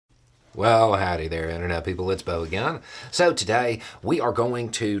Well, howdy there, Internet people. It's Bo again. So today we are going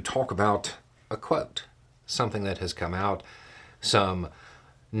to talk about a quote, something that has come out, some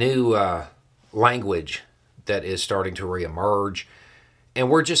new language that is starting to reemerge, and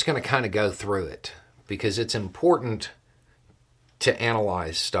we're just going to kind of go through it because it's important to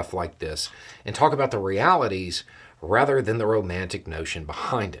analyze stuff like this and talk about the realities rather than the romantic notion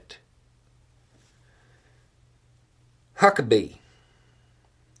behind it. Huckabee,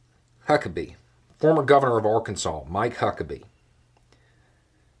 former governor of Arkansas, Mike Huckabee.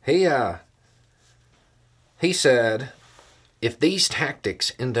 He said, if these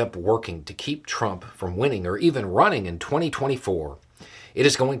tactics end up working to keep Trump from winning or even running in 2024, it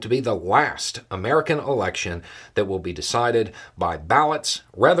is going to be the last American election that will be decided by ballots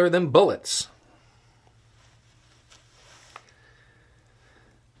rather than bullets.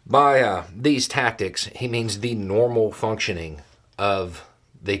 By these tactics, he means the normal functioning of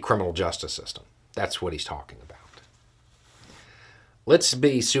the criminal justice system. That's what he's talking about. Let's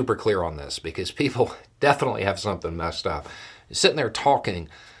be super clear on this because people definitely have something messed up. Sitting there talking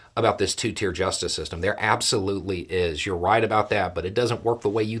about this two-tier justice system, there absolutely is. You're right about that, but it doesn't work the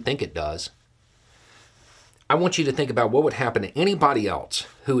way you think it does. I want you to think about what would happen to anybody else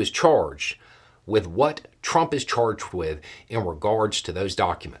who is charged with what Trump is charged with in regards to those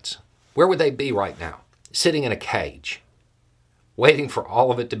documents. Where would they be right now? Sitting in a cage, waiting for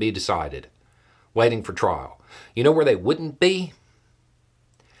all of it to be decided, waiting for trial. You know where they wouldn't be?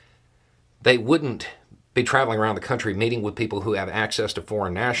 They wouldn't be traveling around the country meeting with people who have access to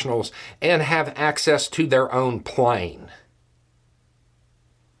foreign nationals and have access to their own plane.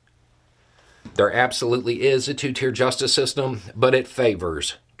 There absolutely is a two-tier justice system, but it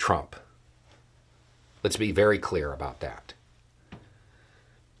favors Trump. Let's be very clear about that.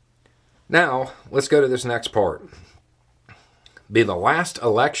 Now, let's go to this next part. Be the last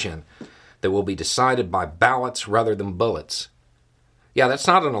election that will be decided by ballots rather than bullets. Yeah, that's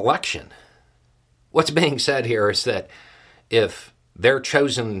not an election. What's being said here is that if their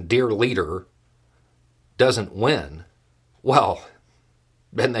chosen dear leader doesn't win, well,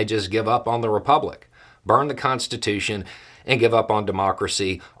 then they just give up on the republic, burn the Constitution, and give up on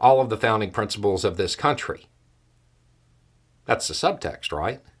democracy, all of the founding principles of this country. That's the subtext,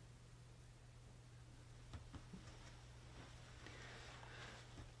 right?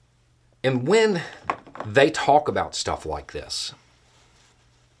 And when they talk about stuff like this,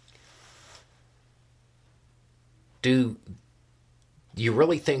 do you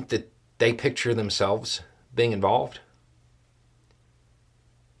really think that they picture themselves being involved?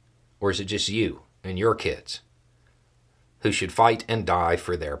 Or is it just you and your kids who should fight and die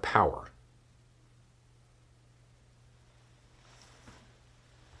for their power?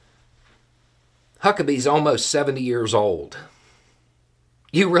 Huckabee's almost 70 years old.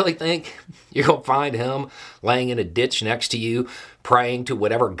 You really think you're going to find him laying in a ditch next to you, praying to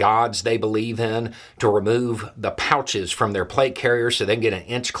whatever gods they believe in to remove the pouches from their plate carriers so they can get an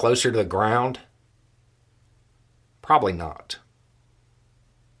inch closer to the ground? Probably not.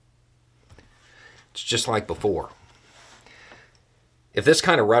 It's just like before. If this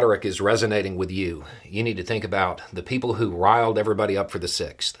kind of rhetoric is resonating with you, you need to think about the people who riled everybody up for the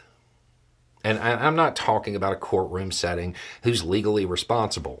 6th. And I'm not talking about a courtroom setting who's legally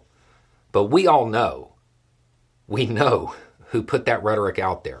responsible. But we all know, who put that rhetoric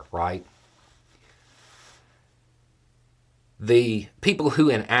out there, right? The people who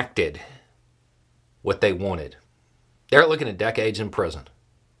enacted what they wanted, they're looking at decades in prison.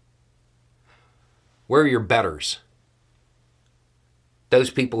 Where are your betters? Those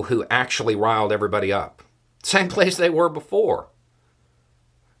people who actually riled everybody up. Same place they were before.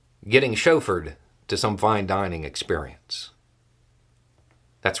 Getting chauffeured to some fine dining experience.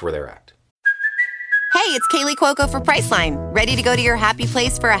 That's where they're at. Hey, it's Kaylee Cuoco for Priceline. Ready to go to your happy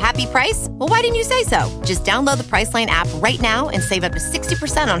place for a happy price? Well, why didn't you say so? Just download the Priceline app right now and save up to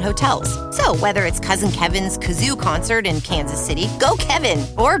 60% on hotels. So whether it's Cousin Kevin's Kazoo Concert in Kansas City, go Kevin,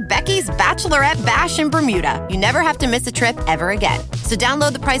 or Becky's Bachelorette Bash in Bermuda, you never have to miss a trip ever again. So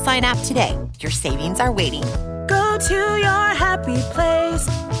download the Priceline app today. Your savings are waiting. Go to your happy place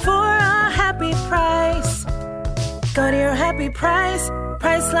for a happy price. Go to your happy price,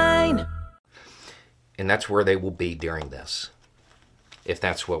 Priceline. And that's where they will be during this, if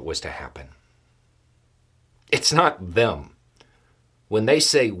that's what was to happen. It's not them. When they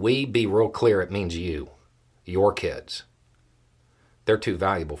say we, be real clear, it means you, your kids. They're too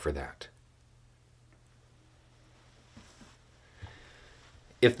valuable for that.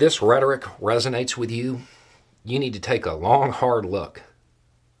 If this rhetoric resonates with you, you need to take a long, hard look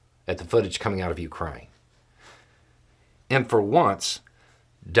at the footage coming out of Ukraine. And for once,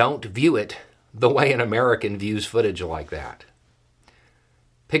 Don't view it the way an American views footage like that.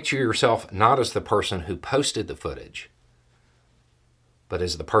 Picture yourself not as the person who posted the footage, but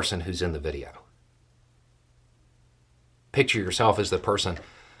as the person who's in the video. Picture yourself as the person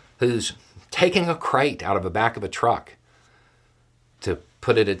who's taking a crate out of the back of a truck to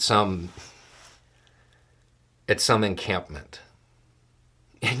put it at some encampment.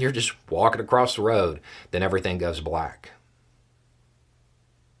 And you're just walking across the road, then everything goes black.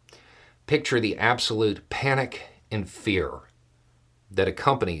 Picture the absolute panic and fear that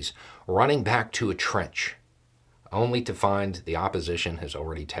accompanies running back to a trench, only to find the opposition has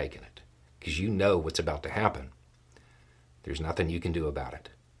already taken it, because you know what's about to happen. There's nothing you can do about it.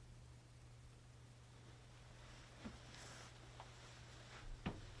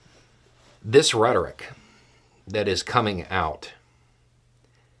 This rhetoric that is coming out,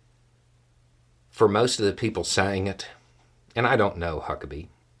 for most of the people saying it, and I don't know Huckabee,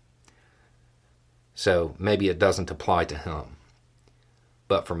 so maybe it doesn't apply to him,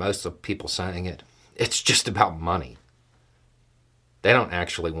 but for most of the people saying it, it's just about money. They don't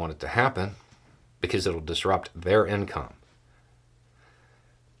actually want it to happen because it'll disrupt their income.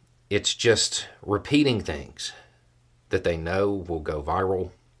 It's just repeating things that they know will go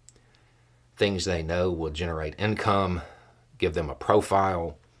viral, things they know will generate income, give them a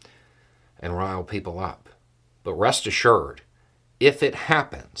profile, and rile people up. But rest assured, if it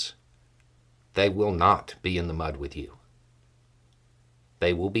happens, they will not be in the mud with you.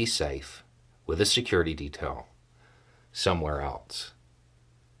 They will be safe with a security detail somewhere else.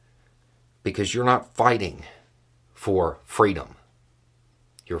 Because you're not fighting for freedom.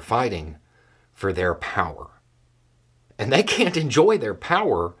 You're fighting for their power. And they can't enjoy their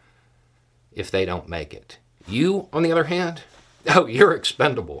power if they don't make it. You, on the other hand, oh, you're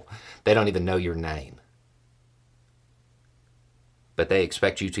expendable. They don't even know your name. But they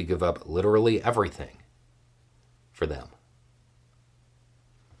expect you to give up literally everything for them.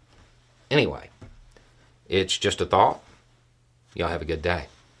 Anyway, it's just a thought. Y'all have a good day.